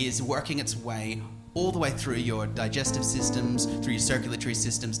in is working its way all the way through your digestive systems, through your circulatory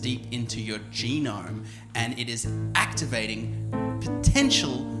systems, deep into your genome, and it is activating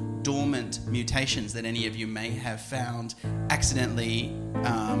potential dormant mutations that any of you may have found accidentally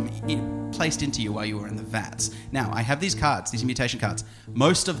placed into you while you were in the vats. Now, I have these cards, these mutation cards.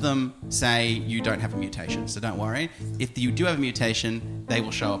 Most of them say you don't have a mutation, so don't worry. If you do have a mutation, they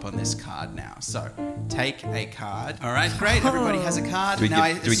will show up on this card now. So, take a card. All right, great. Everybody has a card. Do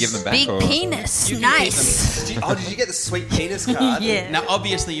we give them back? Big penis. Nice. Did you get the sweet penis card? Yeah. Now,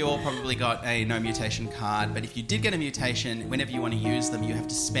 obviously, you all probably got a no mutation card, but if you did get a mutation, whenever you want to use them, you have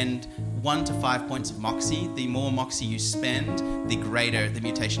to spend 1 to 5 points of moxie. The more moxie you spend, the greater the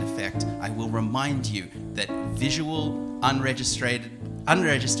mutation effect. I will remind you that visual, unregistered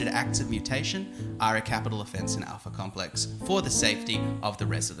acts of mutation are a capital offense in Alpha Complex for the safety of the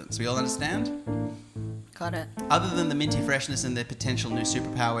residents. We all understand? Got it. Other than the minty freshness and the potential new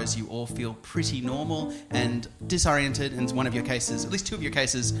superpowers, you all feel pretty normal and disoriented. In one of your cases, at least 2 of your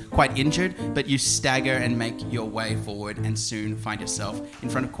cases, quite injured, but you stagger and make your way forward and soon find yourself in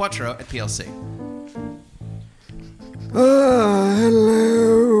front of Quattro at PLC. Hello.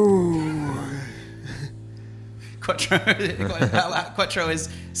 Quattro is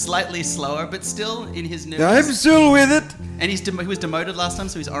slightly slower, but still in his nerves. I'm still with it. And he was demoted last time,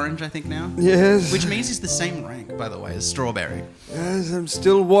 so he's orange, I think, now. Yes. Which means he's the same rank, by the way, as Strawberry. Yes, I'm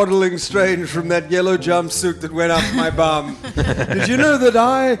still waddling strange from that yellow jumpsuit that went up my bum. Did you know that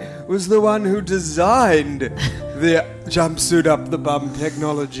I was the one who designed the jumpsuit up the bum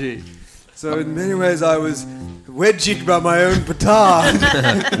technology? So in many ways I was wedged by my own petard.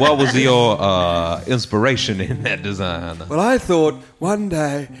 What was your inspiration in that design? Well, I thought one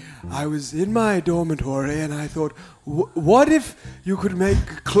day I was in my dormitory and I thought, what if you could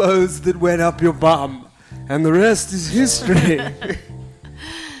make clothes that went up your bum? And the rest is history.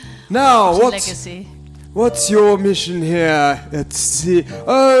 Now, what's your mission here at sea?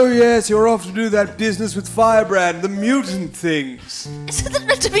 Oh, yes, you're off to do that business with Firebrand, the mutant things. Isn't that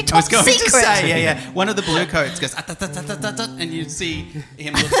meant to be top I was going secret? to say, yeah. One of the blue coats goes, and you see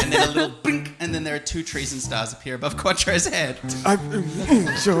him look, and then a little blink, and then there are 2 trees and stars appear above Quattro's head.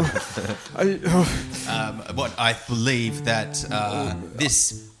 What I believe that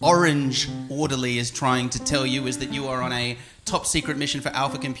this orange orderly is trying to tell you is that you are on a top secret mission for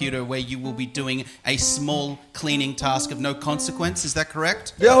Alpha Computer where you will be doing a small cleaning task of no consequence. Is that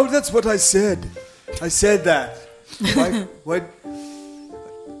correct? Yeah, oh, that's what I said. I said that. What?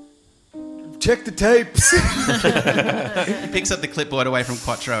 Check the tapes. He picks up the clipboard away from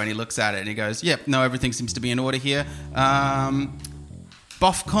Quattro and he looks at it and he goes, yep, no, everything seems to be in order here.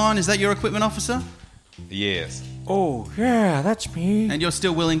 Bofcon, is that your equipment officer? Yes. Oh, yeah, that's me. And you're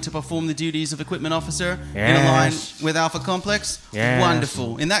still willing to perform the duties of equipment officer Yes. in line with Alpha Complex? Yes.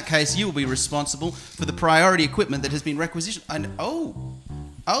 Wonderful. In that case, you will be responsible for the priority equipment that has been requisitioned. And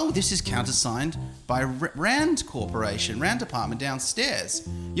this is countersigned by Rand Corporation, Rand Department downstairs.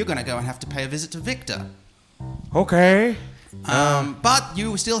 You're going to go and have to pay a visit to Victor. Okay. But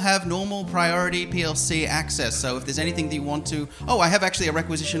you still have normal priority PLC access, so if there's anything that you want to... Oh, I have actually a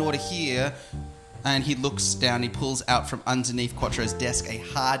requisition order here. And he looks down, he pulls out from underneath Quattro's desk a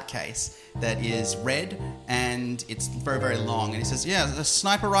hard case that is red, and it's very, very long. And he says, yeah, a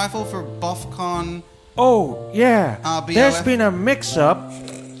sniper rifle for Bofcon... Oh, yeah. RBOF. There's been a mix-up.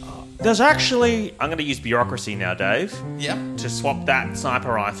 There's actually... I'm going to use bureaucracy now, Dave. Yep. To swap that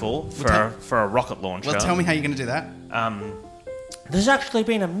sniper rifle for a rocket launcher. Well, tell me how you're going to do that. There's actually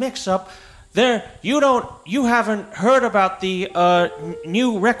been a mix-up. You haven't heard about the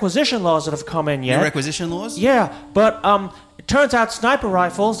new requisition laws that have come in yet. New requisition laws? Yeah, but it turns out sniper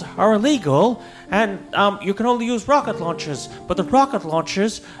rifles are illegal, and you can only use rocket launchers. But the rocket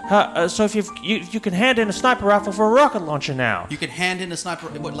launchers, so if you can hand in a sniper rifle for a rocket launcher now. You can hand in a sniper,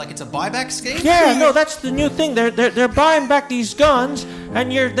 what, like it's a buyback scheme? Yeah, no, that's the new thing. They're buying back these guns, and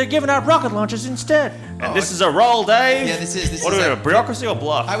they're giving out rocket launchers instead. And this is a roll, Dave. Yeah, this is. What do we have? Bureaucracy or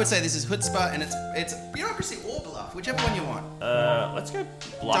bluff? I would say this is chutzpah, and it's bureaucracy or bluff, whichever one you want. Let's go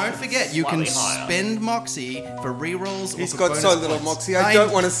bluff. Don't forget, you can higher. spend moxie for rerolls. He's or for got bonus so little points. moxie, I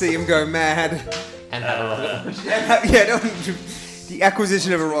don't want to see him go mad. The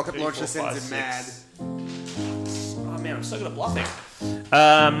acquisition of a rocket launcher sends him mad. Oh man, I'm so good at bluffing.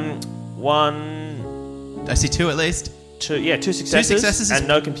 One. I see 2 at least. 2 successes. 2 successes and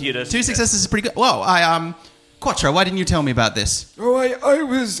no computers. 2 successes is pretty good. Whoa, Quattro, why didn't you tell me about this? Oh,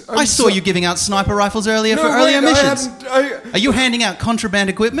 I saw you giving out sniper rifles earlier for earlier missions. Are you handing out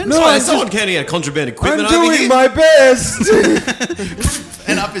contraband equipment? No, someone handing out contraband equipment. I'm doing my best.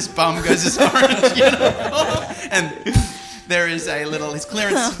 And up his bum goes his orange uniform. And there is a little, his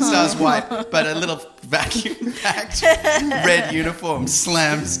clearance star's white, but a little vacuum-packed red uniform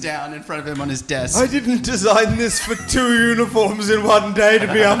slams down in front of him on his desk. I didn't design this for 2 uniforms in one day to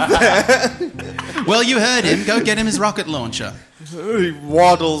be up there. Well, you heard him. Go get him his rocket launcher. He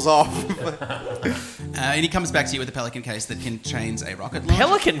waddles off. And he comes back to you with a Pelican case that contains a rocket launcher.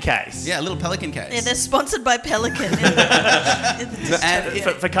 Pelican case? Yeah, a little Pelican case. Yeah, they're sponsored by Pelican.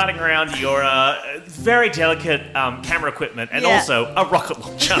 For cutting around your very delicate camera equipment and also a rocket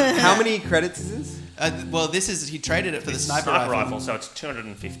launcher. How many credits is this? Well, this is, he traded it for the sniper rifle, so it's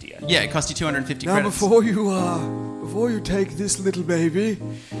 250. Yeah, it cost you 250 now, credits. before you take this little baby,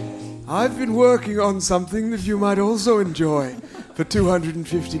 I've been working on something that you might also enjoy for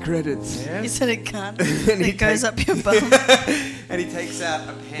 250 credits. You said it can't. It goes up your bum. And he takes out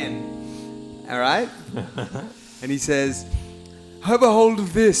a pen. All right? And he says, have a hold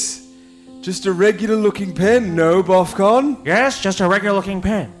of this. Just a regular looking pen, no, Bofcon? Yes, just a regular looking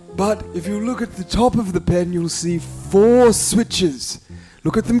pen. But if you look at the top of the pen, you'll see 4 switches.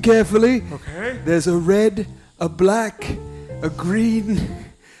 Look at them carefully. Okay. There's a red, a black, a green,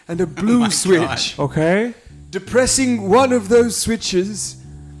 and a blue switch. God. Okay. Depressing one of those switches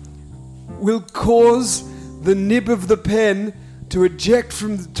will cause the nib of the pen to eject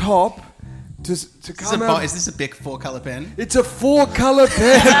from the top to come out. Is this a big 4-color pen? It's a 4-color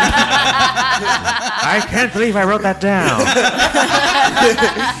pen. I can't believe I wrote that down.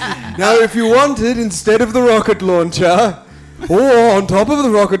 Now, if you wanted, instead of the rocket launcher, or on top of the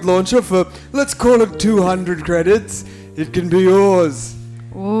rocket launcher for, let's call it 200 credits, it can be yours.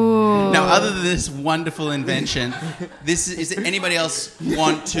 Ooh. Now, other than this wonderful invention, is anybody else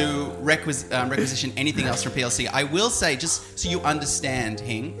want to requisition anything else from PLC? I will say, just so you understand,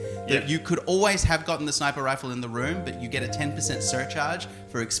 Hing, that you could always have gotten the sniper rifle in the room, but you get a 10% surcharge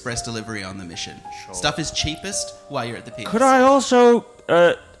for express delivery on the mission. Sure. Stuff is cheapest while you're at the PLC. Could I also,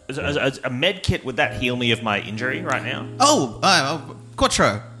 as a med kit, would that heal me of my injury right now?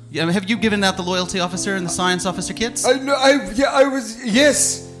 Quattro. Have you given out the loyalty officer and the science officer kits?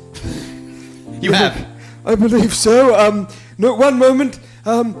 Yes. You have? I believe so. No, one moment.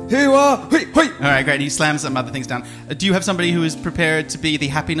 Here you are. All right, great. He slams some other things down. Do you have somebody who is prepared to be the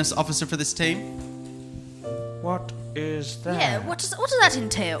happiness officer for this team? What is that? Yeah, what does that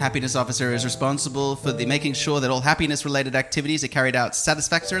entail? Happiness officer is responsible for making sure that all happiness-related activities are carried out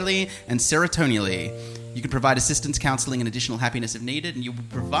satisfactorily and serotonally. You can provide assistance, counselling, and additional happiness if needed, and you'll be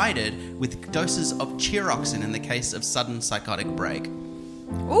provided with doses of cheeroxin in the case of sudden psychotic break.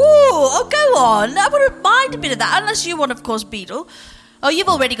 Go on. I wouldn't mind a bit of that, unless you want, of course, Beetle. Oh, you've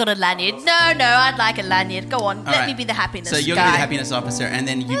already got a lanyard. No, I'd like a lanyard. Go on, let me be the happiness guy. So you're going to be the happiness officer, and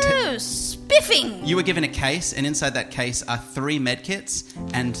then you... spiffing! You were given a case, and inside that case are 3 medkits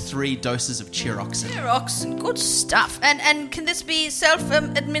and 3 doses of cheeroxin. Cheeroxin, good stuff. And can this be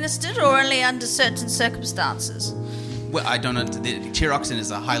self-administered or only under certain circumstances? Well, I don't know. The cheeroxin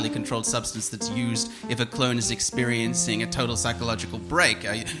is a highly controlled substance that's used if a clone is experiencing a total psychological break.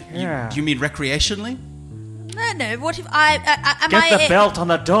 Do you mean recreationally? No. What if I get the belt on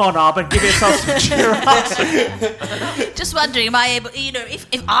the doorknob and give yourself some cheeroxin. Just wondering, am I able?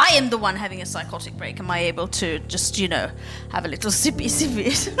 If I am the one having a psychotic break, am I able to just have a little sippy?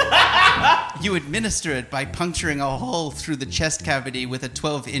 You administer it by puncturing a hole through the chest cavity with a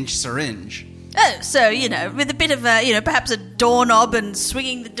 12-inch syringe. Oh, so, with a bit of perhaps a doorknob and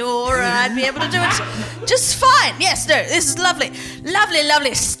swinging the door, I'd be able to do it just fine. Yes, no, this is lovely. Lovely,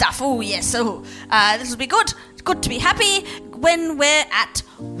 lovely stuff. Oh, yes. Oh, this will be good. It's good to be happy when we're at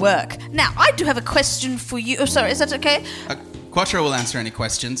work. Now, I do have a question for you. Oh, sorry, is that okay? Quattro will answer any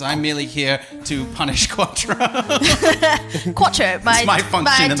questions. I'm merely here to punish Quattro. Quattro, my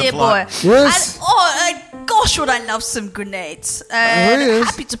function in the dear plot. boy. Yes. And, gosh, would I love some grenades. Yes.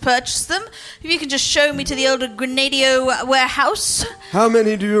 Happy to purchase them. If you can just show me to the old Grenadio warehouse. How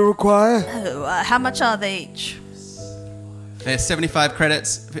many do you require? Oh, how much are they each? They're 75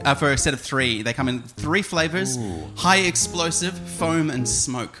 credits for a set of 3. They come in 3 flavors: high explosive, foam, and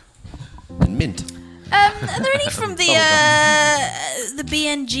smoke. And mint. Are there any from the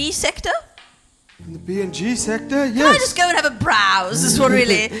BNG sector? From the BNG sector? Yes. Can I just go and have a browse? This is what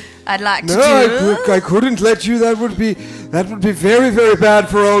really I'd like to do. No, I couldn't let you. That would be very, very bad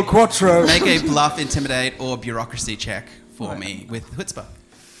for old Quattro. Make a bluff, intimidate, or bureaucracy check for me with chutzpah.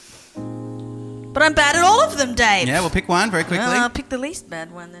 But I'm bad at all of them, Dave. Yeah, we'll pick one very quickly. Well, I'll pick the least bad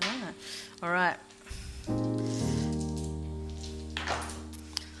one then, won't I? All right.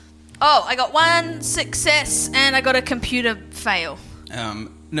 Oh, I got 1 success and I got a computer fail.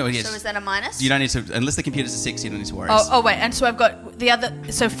 No, yes. So is that a minus? You don't need to, unless the computer's a 6, you don't need to worry. Oh, wait, and so I've got the other,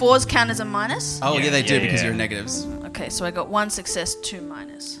 so 4s count as a minus? Oh, yeah, they do because you're negatives. Okay. Okay, so I got 1 success, 2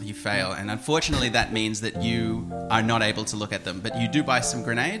 minus. You fail, and unfortunately that means that you are not able to look at them. But you do buy some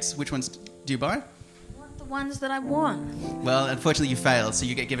grenades. Which ones do you buy? The ones that I want. Well, unfortunately you fail, so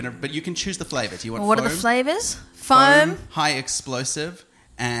you get given but you can choose the flavour. Do you want Well, what foam? are the flavours? Foam? High explosive,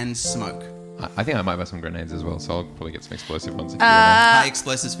 and smoke. I think I might buy some grenades as well, so I'll probably get some explosive ones. High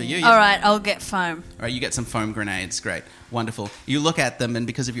explosives for you. All right, I'll get foam. All right, you get some foam grenades. Great. Wonderful. You look at them, and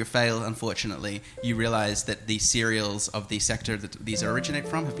because of your fail, unfortunately, you realise that the serials of the sector that these originate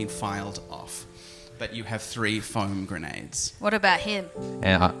from have been filed off. But you have 3 foam grenades. What about him?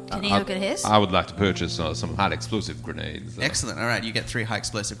 And Can he look at his? I would like to purchase some high explosive grenades. Excellent. All right, you get 3 high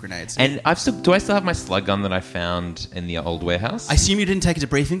explosive grenades. And do I still have my slug gun that I found in the old warehouse? I assume you didn't take it to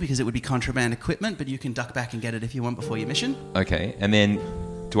briefing because it would be contraband equipment, but you can duck back and get it if you want before your mission. Okay, and then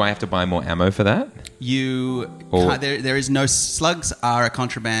do I have to buy more ammo for that? There is no... Slugs are a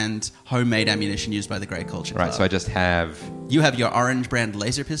contraband homemade ammunition used by the Grey Culture Club. Right, so I just have... You have your orange brand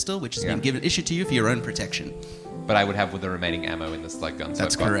laser pistol, which has been issued to you for your own protection. But I would have with the remaining ammo in the slug gun. So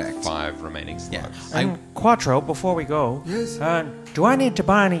That's I've got correct. 5 remaining slugs. And Quattro, before we go, Yes? do I need to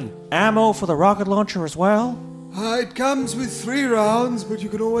buy any ammo for the rocket launcher as well? It comes with 3 rounds, but you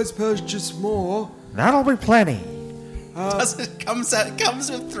can always purchase more. That'll be plenty. It comes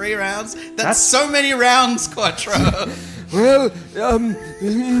with 3 rounds. That's so many rounds, Quattro. Well,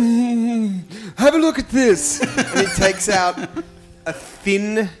 have a look at this. And he takes out a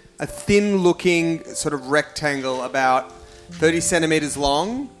thin-looking sort of rectangle about 30 centimeters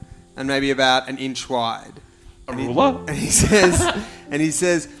long and maybe about an inch wide. A ruler? And he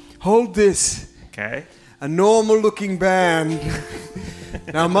says, hold this. Okay. A normal-looking band.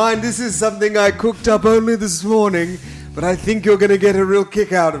 Now, mind, this is something I cooked up only this morning, but I think you're going to get a real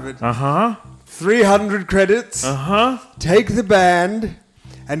kick out of it. Uh-huh. 300 credits. Uh-huh. Take the band,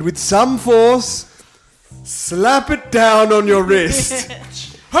 and with some force, slap it down on your wrist.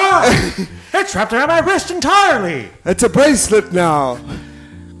 It's wrapped around my wrist entirely. It's a bracelet now.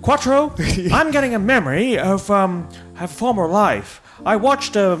 Quattro, I'm getting a memory of a former life. I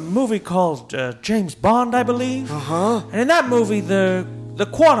watched a movie called James Bond, I believe. Uh-huh. And in that movie, the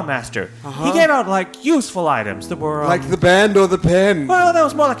Quartermaster, he gave out, like, useful items that were... like the band or the pen? Well, that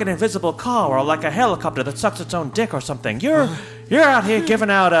was more like an invisible car or like a helicopter that sucks its own dick or something. You're out here giving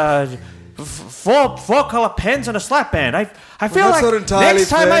out 4-color pens and a slap band. I feel that's not like entirely next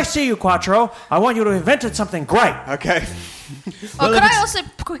time fair. I see you, Quattro, I want you to have invented something great. Okay. Could I also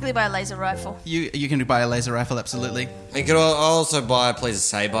quickly buy a laser rifle? You can buy a laser rifle, absolutely. And could I also buy, please, a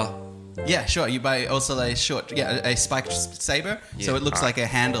saber? Yeah, sure. You buy also a spiked saber. Yeah. So it looks like a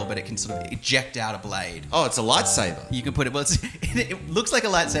handle, but it can sort of eject out a blade. Oh, it's a lightsaber. You can put it. Well, it looks like a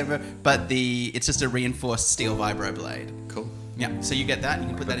lightsaber, but it's just a reinforced steel vibro blade. Cool. Yeah. So you get that. You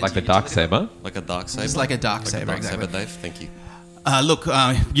can put that Like into a dark saber? Like a dark saber? Just like a dark saber, exactly. Dave. Thank you. Look,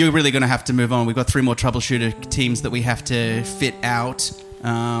 you're really going to have to move on. We've got 3 more troubleshooter teams that we have to fit out.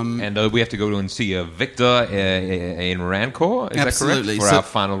 And we have to go and see Victor in Rancor, is Absolutely. that correct? For our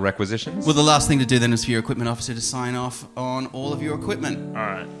final requisitions? Well, the last thing to do then is for your equipment officer to sign off on all of your equipment. All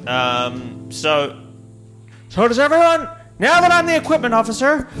right. So does everyone? Now that I'm the equipment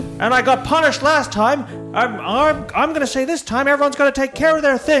officer and I got punished last time, I'm going to say this time everyone's got to take care of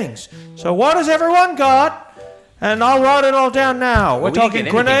their things. So what has everyone got? And I'll write it all down now. We're talking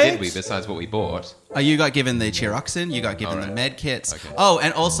grenades. Did we, besides what we bought? You got given the Chiroxin, you got given the med kits. Okay. Oh,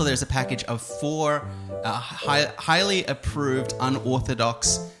 and also there's a package of 4 highly approved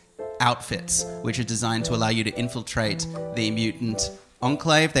unorthodox outfits, which are designed to allow you to infiltrate the mutant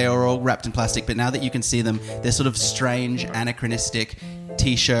enclave. They are all wrapped in plastic, but now that you can see them, they're sort of strange, anachronistic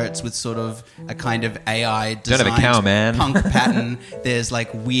T-shirts with sort of a kind of AI designed Don't have a cow, man. punk pattern. There's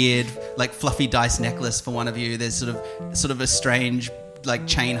like weird, like fluffy dice necklace for one of you. There's sort of a strange like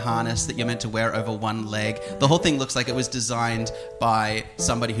chain harness that you're meant to wear over one leg. The whole thing looks like it was designed by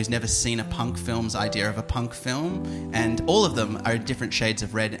somebody who's never seen a punk film's idea of a punk film, and all of them are different shades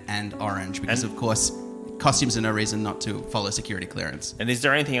of red and orange because, of course, costumes are no reason not to follow security clearance. And is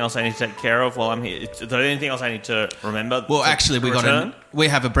there anything else I need to take care of while I'm here? Is there anything else I need to remember? Well, actually, we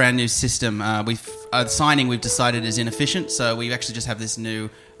have a brand new system. Signing we've decided is inefficient, so we actually just have this new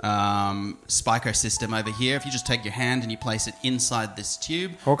spiker system over here. If you just take your hand and you place it inside this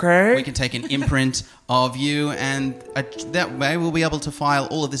tube, okay, we can take an imprint of you, and that way we'll be able to file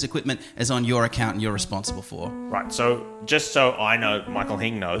all of this equipment as on your account and you're responsible for. Right, so just so I know, Michael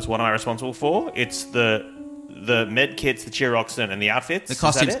Hing knows, what am I responsible for? It's the med kits, the Chiroxin, and the outfits? The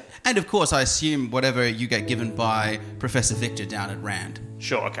costumes. Is that it? And of course, I assume whatever you get given by Professor Victor down at Rand.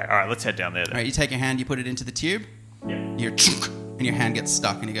 Sure, okay. All right, let's head down there then. All right, you take your hand, you put it into the tube. Yeah. And your hand gets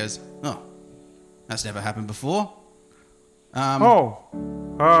stuck, and he goes, "Oh, that's never happened before." Quattro,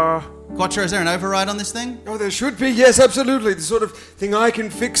 is there an override on this thing? Oh, there should be. Yes, absolutely. The sort of thing I can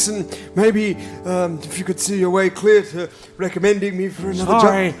fix, and maybe if you could see your way clear to recommending me for another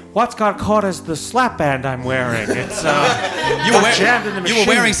Sorry, job. what's got caught is the slap band I'm wearing. It's jammed in the machine. You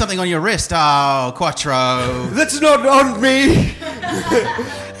were wearing something on your wrist. Oh, Quattro. That's not on me.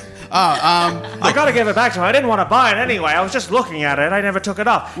 I gotta give it back to him. I didn't want to buy it anyway. I was just looking at it. I never took it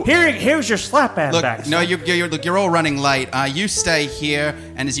off. Here's your slap band Look, back. no, you're all running late. You stay here,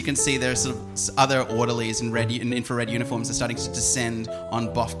 and as you can see, there's sort of other orderlies in infrared uniforms are starting to descend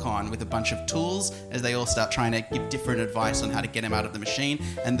on BoffCon with a bunch of tools as they all start trying to give different advice on how to get him out of the machine.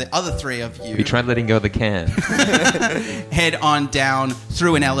 And the other three of you... We tried letting go of the can. head on down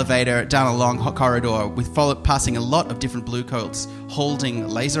through an elevator, down a long corridor, passing a lot of different blue coats holding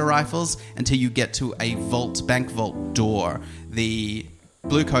laser rifles until you get to a bank vault door. The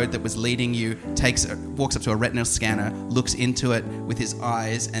blue coat that was leading you walks up to a retinal scanner, looks into it with his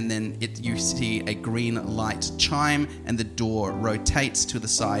eyes, and then you see a green light chime, and the door rotates to the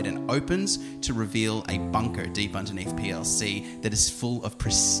side and opens to reveal a bunker deep underneath PLC that is full of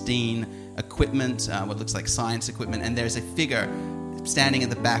pristine equipment, what looks like science equipment, and there's a figure standing at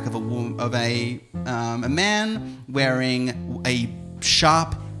the back of a man wearing a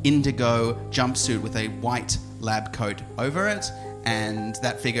sharp indigo jumpsuit with a white lab coat over it, and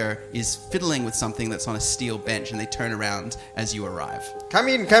that figure is fiddling with something that's on a steel bench, and they turn around as you arrive. Come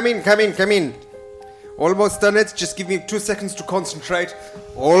in. Almost done it. Just give me 2 seconds to concentrate.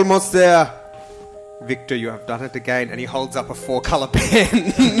 Almost there. Victor, you have done it again. And he holds up a 4-color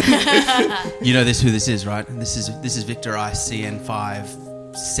pen. You know who this is, right? This is Victor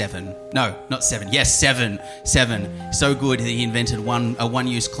ICN-5-7. No, not 7. Yes, 7. So good that he invented a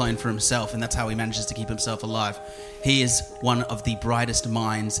one-use clone for himself, and that's how he manages to keep himself alive. He is one of the brightest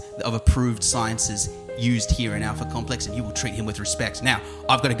minds of approved sciences used here in Alpha Complex, and you will treat him with respect. Now,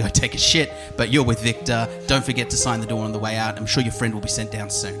 I've got to go take a shit, but you're with Victor. Don't forget to sign the door on the way out. I'm sure your friend will be sent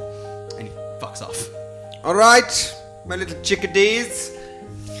down soon. And he fucks off. All right, my little chickadees.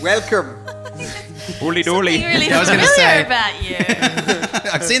 Welcome. Holy dooly. Really I was going to say about you.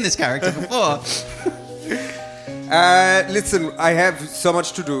 I've seen this character before. Listen, I have so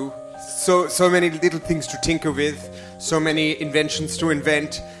much to do. So many little things to tinker with. So many inventions to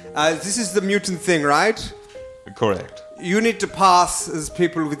invent. This is the mutant thing, right? Correct. You need to pass as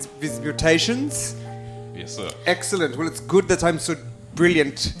people with mutations. Yes, sir. Excellent. Well, it's good that I'm so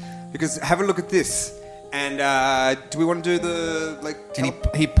brilliant. Because have a look at this. And do we want to do the... And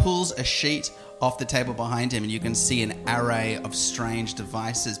he pulls a sheet off the table behind him, and you can see an array of strange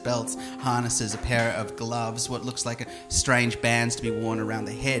devices, belts, harnesses, a pair of gloves, what looks like strange bands to be worn around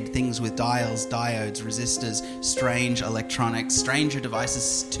the head, things with dials, diodes, resistors, strange electronics, stranger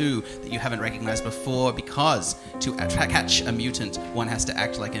devices too that you haven't recognized before, because to catch a mutant, one has to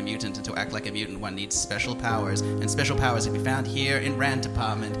act like a mutant, and to act like a mutant, one needs special powers, and special powers can be found here in Rand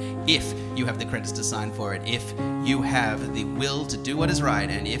Department if you have the credits to sign for it, if you have the will to do what is right,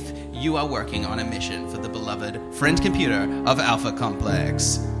 and if you are working on a mission for the beloved friend computer of Alpha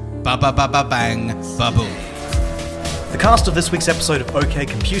Complex. Ba-ba-ba-ba-bang, ba-boom. The cast of this week's episode of OK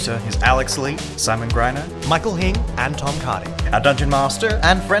Computer is Alex Lee, Simon Greiner, Michael Hing, and Tom Cardy. Our Dungeon Master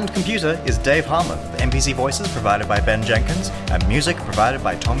and friend computer is Dave Harmon. The NPC voices provided by Ben Jenkins, and music provided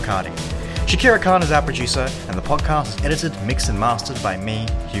by Tom Cardy. Shakira Khan is our producer, and the podcast is edited, mixed, and mastered by me,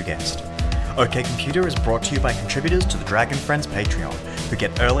 Hugh Guest. OK Computer is brought to you by contributors to the Dragon Friends Patreon, who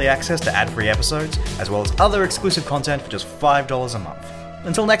get early access to ad-free episodes, as well as other exclusive content for just $5 a month.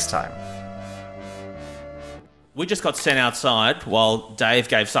 Until next time. We just got sent outside while Dave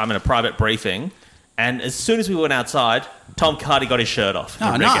gave Simon a private briefing, and as soon as we went outside, Tom Cardy got his shirt off.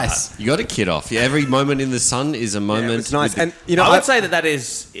 Oh, nice. You got a kid off. Yeah, every moment in the sun is a moment. Yeah, it's nice. And I would say that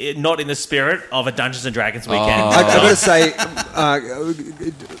is not in the spirit of a Dungeons and Dragons weekend. I've got to say,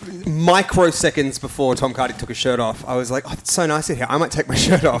 microseconds before Tom Cardy took his shirt off, I was like, oh, it's so nice in here. I might take my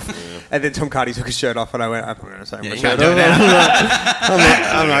shirt off. And then Tom Cardy took his shirt off, and I went, I'm not going to take my shirt off.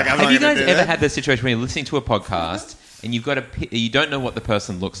 Have you guys ever had this situation where you're listening to a podcast and you don't know what the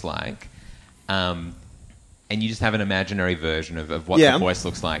person looks like, and you just have an imaginary version of what the voice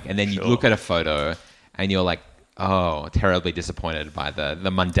looks like, and then you look at a photo and you're like, oh, terribly disappointed by the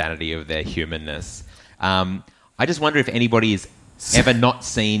mundanity of their humanness. I just wonder if anybody has ever not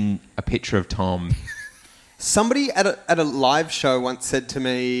seen a picture of Tom. Somebody at a live show once said to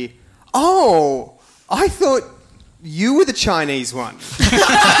me, oh, I thought you were the Chinese one.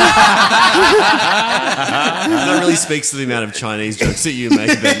 That really speaks to the amount of Chinese jokes that you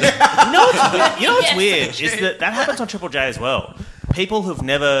make, Ben. You know what's weird is that happens on Triple J as well. People who've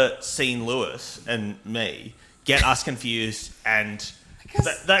never seen Lewis and me get us confused and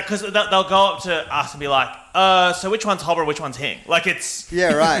because they'll go up to us and be like, so which one's Hobber, which one's Hing? Like it's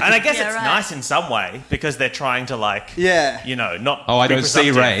right. And I guess it's nice in some way because they're trying to not. Oh, I don't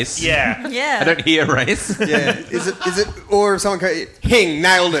see race. Yeah, yeah. I don't hear race. Yeah. Is it or someone go, Hing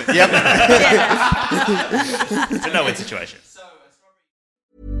nailed it? Yep. It's a no-win situation.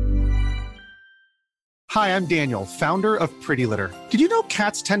 Hi, I'm Daniel, founder of Pretty Litter. Did you know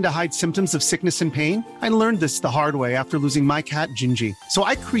cats tend to hide symptoms of sickness and pain? I learned this the hard way after losing my cat, Gingy. So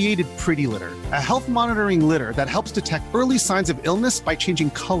I created Pretty Litter, a health monitoring litter that helps detect early signs of illness by changing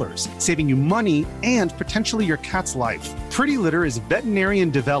colors, saving you money and potentially your cat's life. Pretty Litter is veterinarian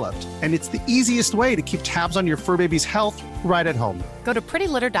developed, and it's the easiest way to keep tabs on your fur baby's health right at home. Go to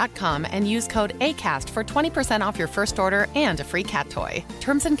prettylitter.com and use code ACAST for 20% off your first order and a free cat toy.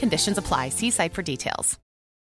 Terms and conditions apply. See site for details.